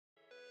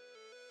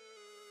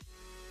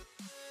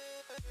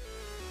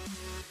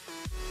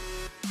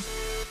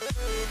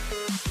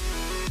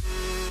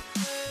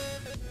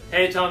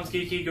Hey, Tom's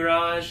Geeky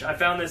Garage. I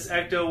found this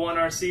Ecto 1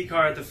 RC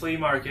car at the flea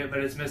market, but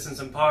it's missing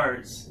some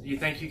parts. Do you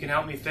think you can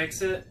help me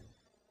fix it?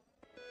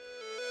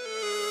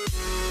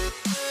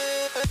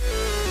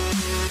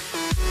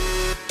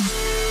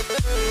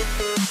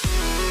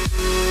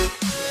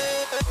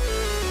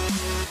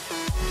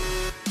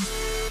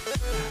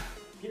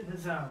 Get in the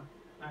zone.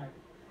 Alright.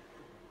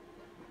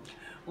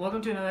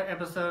 Welcome to another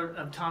episode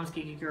of Tom's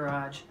Geeky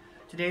Garage.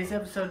 Today's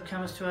episode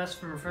comes to us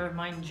from a friend of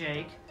mine,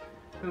 Jake,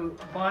 who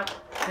bought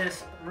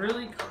this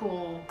really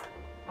cool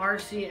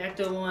RC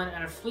Ecto 1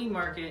 at a flea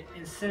market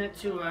and sent it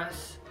to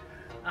us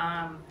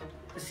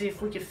to see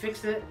if we could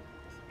fix it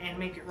and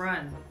make it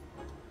run.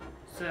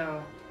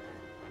 So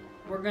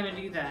we're going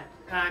to do that.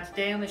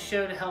 Today on the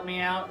show to help me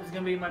out is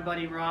going to be my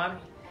buddy Rob.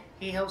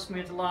 He helps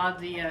me with a lot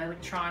of the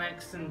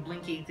electronics and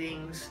blinky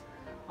things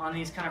on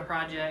these kind of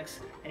projects,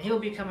 and he'll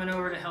be coming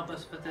over to help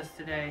us with this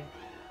today.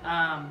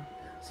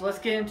 So let's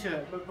get into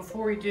it. But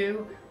before we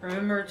do,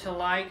 remember to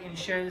like and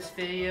share this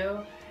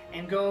video,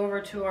 and go over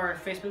to our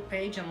Facebook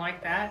page and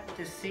like that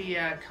to see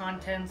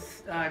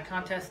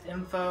contest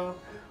info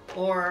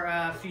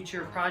or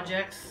future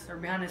projects or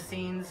behind the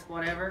scenes,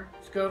 whatever.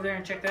 Just go over there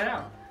and check that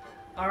out.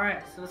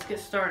 Alright, so let's get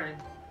started.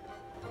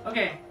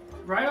 Okay,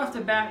 right off the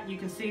bat you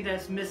can see that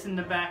it's missing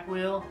the back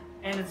wheel,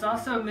 and it's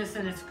also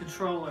missing its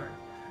controller.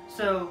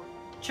 So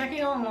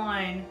checking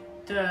online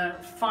to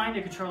find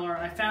a controller,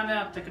 I found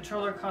out the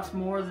controller costs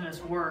more than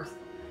it's worth.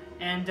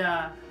 And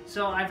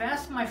so I've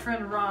asked my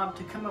friend Rob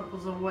to come up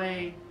with a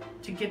way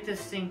to get this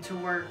thing to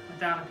work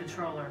without a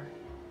controller.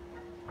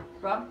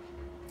 Rob?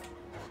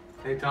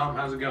 Hey Tom,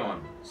 how's it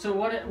going? So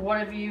what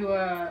have you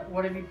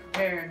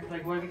prepared?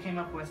 Like, what have you came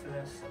up with for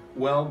this?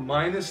 Well,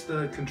 minus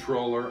the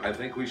controller, I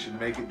think we should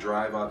make it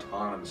drive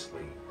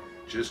autonomously.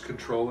 Just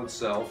control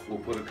itself. We'll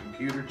put a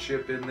computer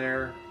chip in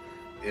there.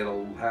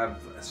 It'll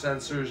have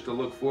sensors to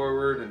look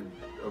forward and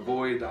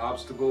avoid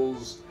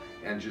obstacles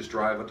and just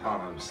drive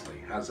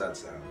autonomously. How's that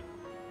sound?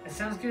 It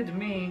sounds good to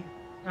me.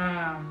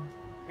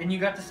 And you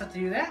got the stuff to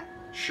do that?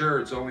 Sure,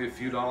 it's only a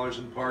few dollars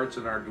in parts,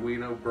 an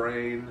Arduino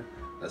brain,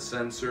 a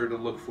sensor to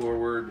look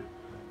forward.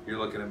 You're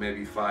looking at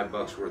maybe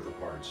 $5 worth of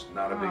parts.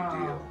 Not a big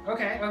deal.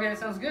 Okay, that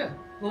sounds good.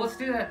 Well, let's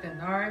do that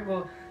then. All right,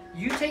 well,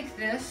 you take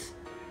this,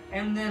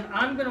 and then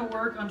I'm gonna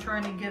work on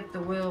trying to get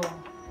the wheel.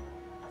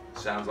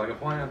 Sounds like a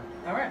plan.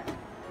 All right.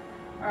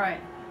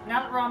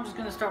 Now that Rob's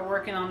going to start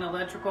working on the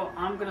electrical,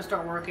 I'm going to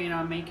start working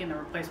on making the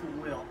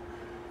replacement wheel.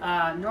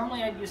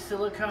 Normally I'd use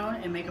silicone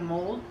and make a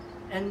mold,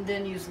 and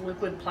then use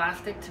liquid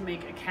plastic to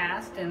make a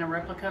cast and a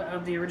replica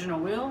of the original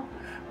wheel.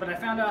 But I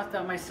found out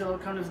that my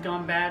silicone has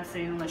gone bad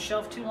sitting on the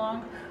shelf too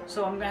long,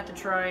 so I'm going to have to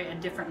try a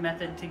different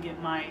method to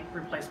get my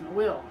replacement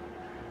wheel.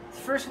 The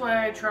first way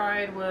I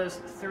tried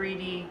was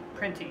 3D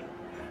printing.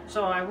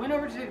 So I went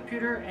over to the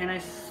computer and I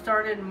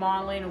started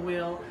modeling a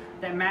wheel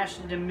that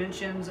matched the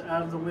dimensions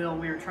of the wheel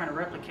we were trying to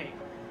replicate.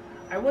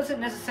 I wasn't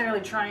necessarily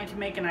trying to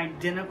make an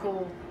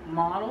identical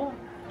model,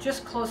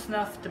 just close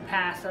enough to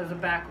pass as a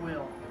back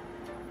wheel.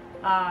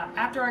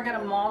 After I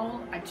got a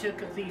model, I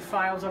took the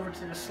files over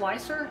to the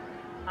slicer,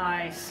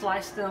 I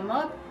sliced them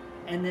up,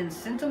 and then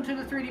sent them to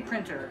the 3D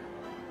printer.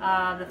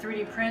 The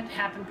 3D print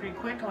happened pretty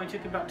quick, only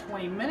took about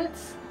 20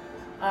 minutes.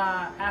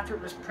 After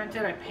it was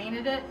printed, I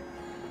painted it.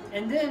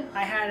 And then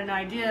I had an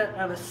idea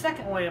of a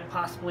second way of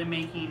possibly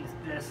making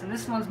this, and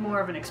this one's more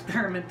of an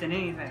experiment than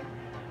anything.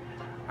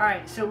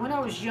 Alright, so when I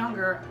was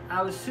younger,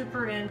 I was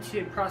super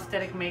into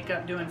prosthetic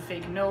makeup, doing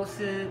fake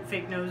noses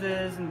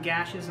and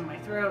gashes in my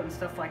throat and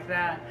stuff like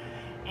that.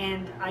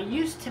 And I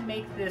used to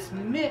make this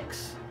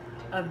mix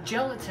of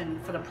gelatin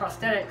for the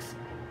prosthetics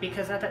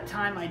because at that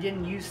time I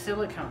didn't use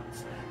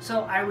silicones.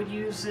 So I would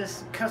use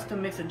this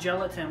custom mix of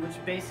gelatin,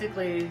 which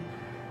basically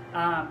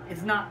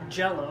is not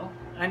Jello.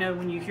 I know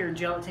when you hear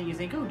gelatin you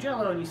think, oh,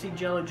 Jello, and you see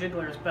Jello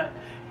jigglers, but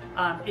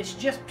it's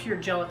just pure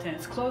gelatin.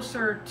 It's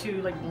closer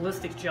to like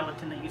ballistic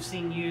gelatin that you've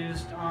seen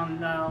used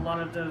on a lot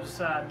of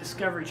those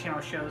Discovery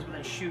Channel shows where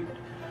they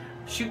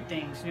shoot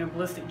things, you know,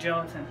 ballistic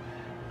gelatin.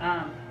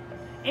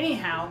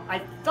 Anyhow, I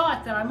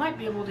thought that I might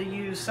be able to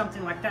use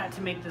something like that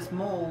to make this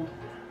mold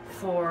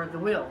for the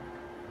wheel.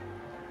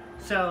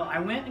 So I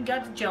went and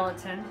got the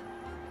gelatin.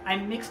 I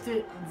mixed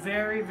it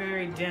very,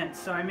 very dense.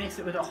 So I mixed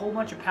it with a whole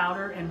bunch of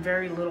powder and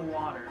very little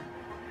water.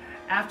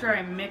 After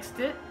I mixed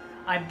it,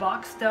 I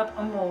boxed up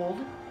a mold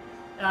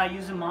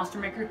using Monster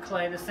Maker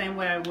clay the same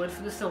way I would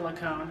for the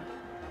silicone.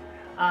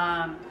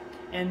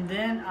 And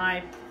then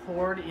I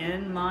poured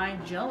in my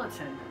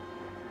gelatin.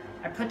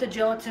 I put the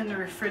gelatin in the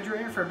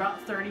refrigerator for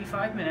about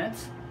 35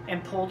 minutes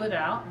and pulled it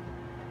out.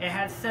 It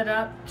had set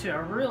up to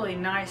a really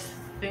nice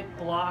thick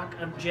block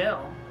of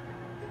gel.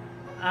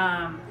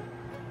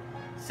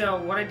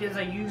 So what I did is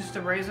I used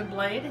a razor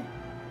blade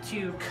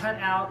to cut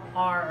out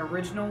our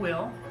original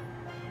wheel.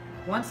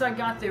 Once I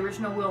got the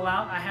original wheel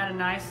out, I had a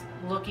nice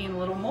looking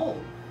little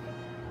mold.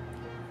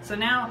 So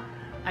now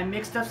I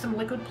mixed up some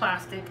liquid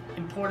plastic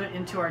and poured it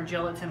into our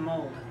gelatin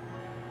mold.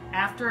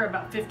 After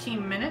about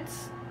 15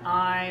 minutes,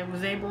 I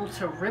was able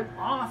to rip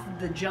off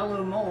the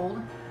Jello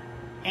mold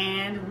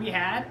and we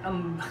had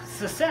a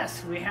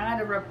success. We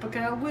had a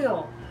replica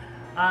wheel.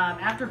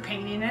 After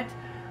painting it,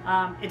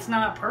 it's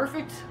not a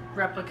perfect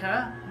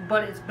replica,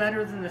 but it's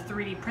better than the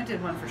 3D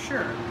printed one for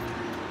sure.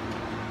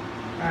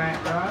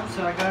 Alright, Rob,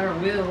 so I got our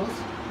wheels.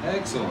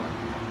 Excellent.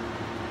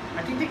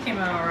 I think they came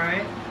out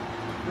alright.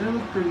 They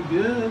look pretty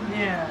good.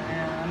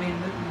 Yeah, I mean,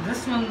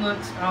 this one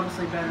looks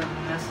obviously better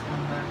than this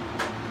one, but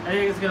I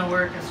think it's going to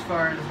work as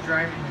far as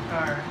driving the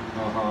car.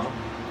 Uh-huh.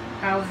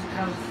 How's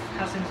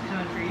things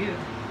coming for you?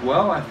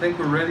 Well, I think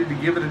we're ready to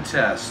give it a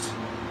test.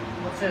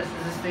 What's this?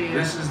 Is this the...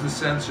 This is the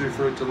sensor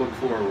for it to look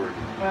forward.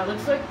 Well, it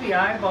looks like the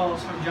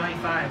eyeballs from Johnny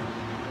 5.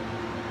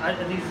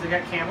 They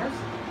got cameras?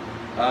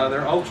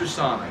 They're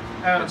ultrasonic.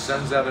 Oh. It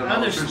sends out an They're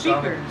ultrasonic...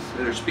 speakers.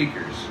 They're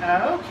speakers.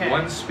 Oh, okay.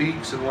 One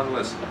speaks and one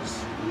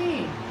listens.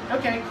 Neat.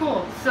 Okay,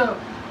 cool. So,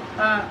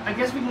 I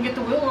guess we can get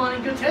the wheel on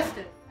and go test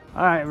it.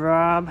 Alright,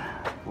 Rob.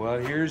 Well,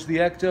 here's the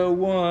Ecto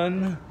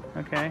 1.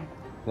 Okay.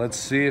 Let's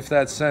see if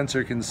that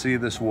sensor can see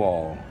this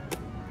wall.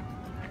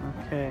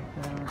 Okay,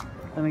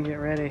 let me get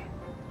ready.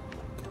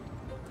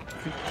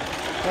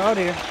 Oh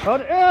dear. Oh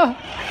dear. Oh!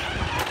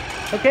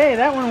 Okay,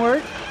 that one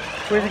worked.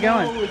 Where's it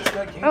going? Oh,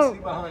 I can't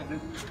see behind it.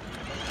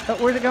 Oh,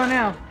 where's it going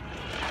now?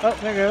 Oh,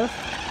 there it goes.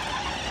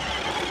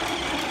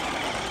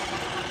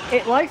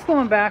 It likes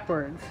going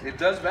backwards. It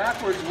does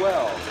backwards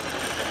well.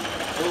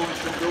 Oh,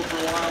 it's been go for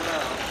a while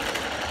now.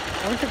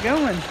 Where's it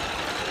going?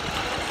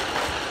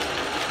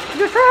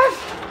 You crash!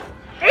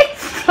 It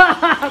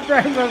stopped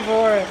right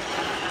before it.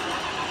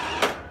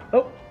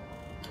 Oh.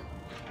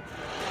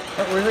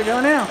 Oh, where's it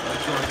going now?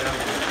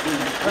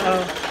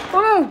 Uh-oh.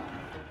 Oh no!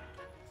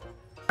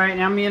 Alright,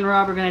 now me and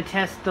Rob are going to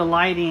test the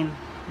lighting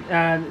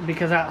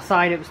because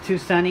outside it was too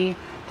sunny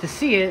to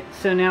see it,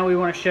 so now we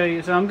want to show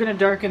you. So I'm going to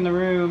darken the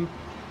room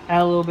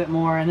out a little bit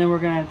more, and then we're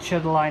going to show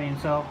the lighting.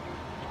 So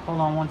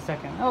hold on one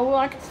second. Oh, well,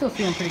 I can still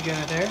see them pretty good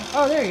right there.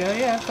 Oh, there you go.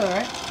 Yeah, that's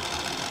alright.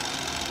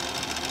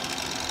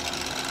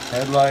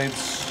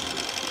 Headlights.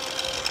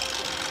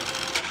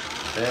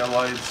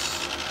 Taillights.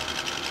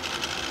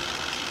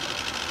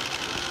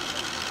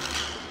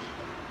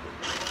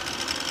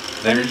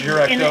 There's your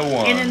Ecto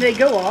 1. And then they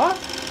go off?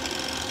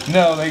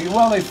 No,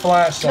 they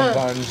flash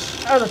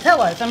sometimes. Oh, the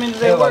taillights. I mean,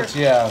 they work. Taillights,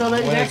 yeah. So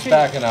when it's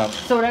backing up.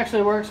 So it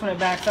actually works when it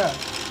backs up.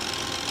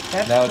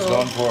 That's now cool. it's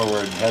going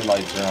forward.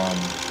 Headlights are on.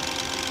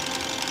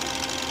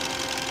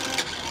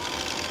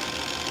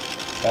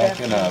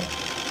 Backing up.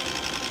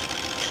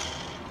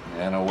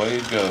 And away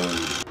it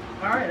goes.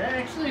 Alright,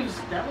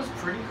 that was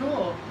pretty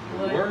cool.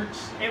 It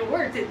works. It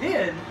worked, it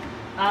did.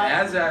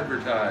 As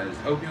advertised.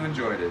 Hope you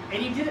enjoyed it.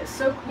 And you did it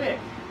so quick.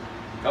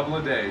 Couple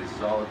of days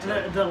is all it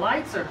took. The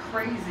lights are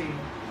crazy.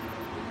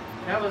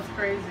 That was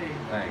crazy.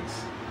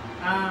 Thanks.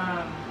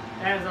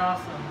 That is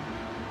awesome.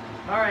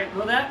 Alright,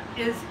 well that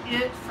is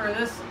it for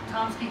this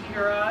Tom's Geeky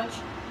Garage.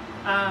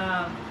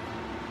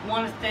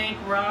 Want to thank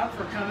Rob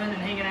for coming and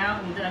hanging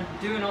out and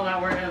doing all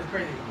that work. That was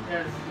crazy.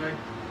 That was like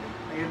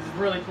it's a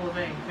really cool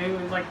thing. Maybe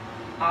we like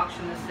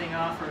auction this thing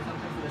off or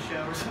something for the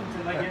show or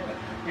something like it.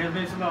 You know,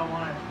 maybe somebody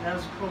wanted it. That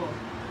was cool.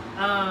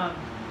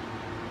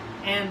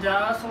 And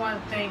I also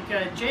want to thank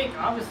Jake,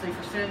 obviously,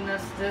 for sending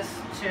us this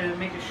to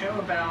make a show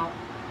about.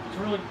 It's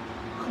really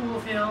cool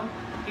of him.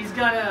 He's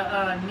got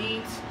a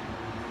neat,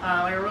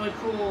 like a really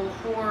cool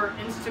horror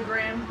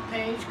Instagram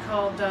page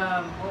called,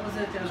 what was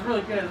it? It was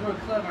really good. It was really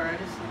clever. I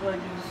just really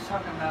was just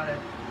talking about it.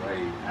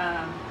 Right.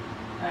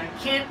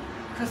 Camp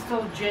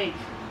Crystal Jake.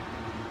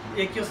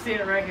 You'll see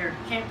it right here.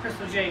 Camp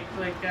Crystal Jake.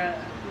 Like,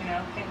 you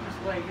know, Camp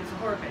Crystal Lake. It's a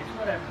horror page.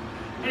 Whatever.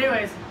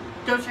 Anyways,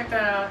 go check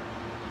that out.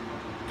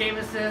 Gave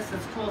us this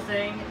cool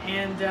thing,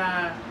 and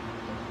yeah,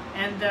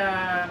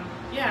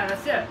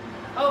 that's it.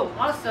 Oh,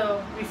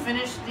 also we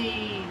finished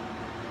the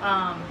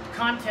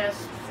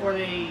contest for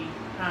the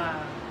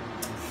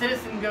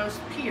Citizen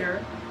Ghost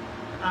Peter.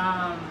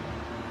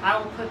 I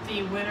will put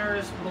the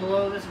winners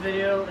below this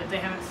video if they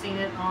haven't seen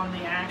it on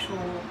the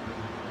actual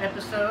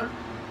episode.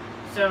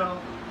 So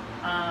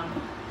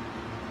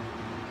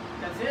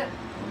that's it.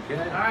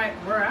 Okay. All right,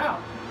 we're out.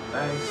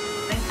 Thanks.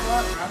 Thanks a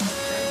lot, Rob.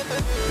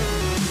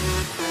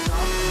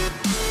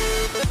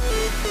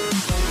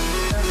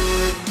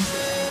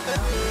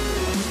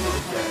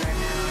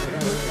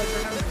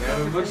 Yeah,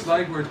 it looks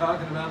like we're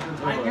talking about the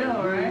toy. I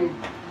know, right?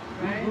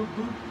 Right?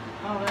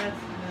 Oh, that's...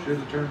 Should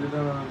have turned it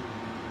on.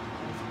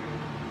 That's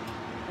crazy.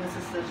 This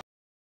is such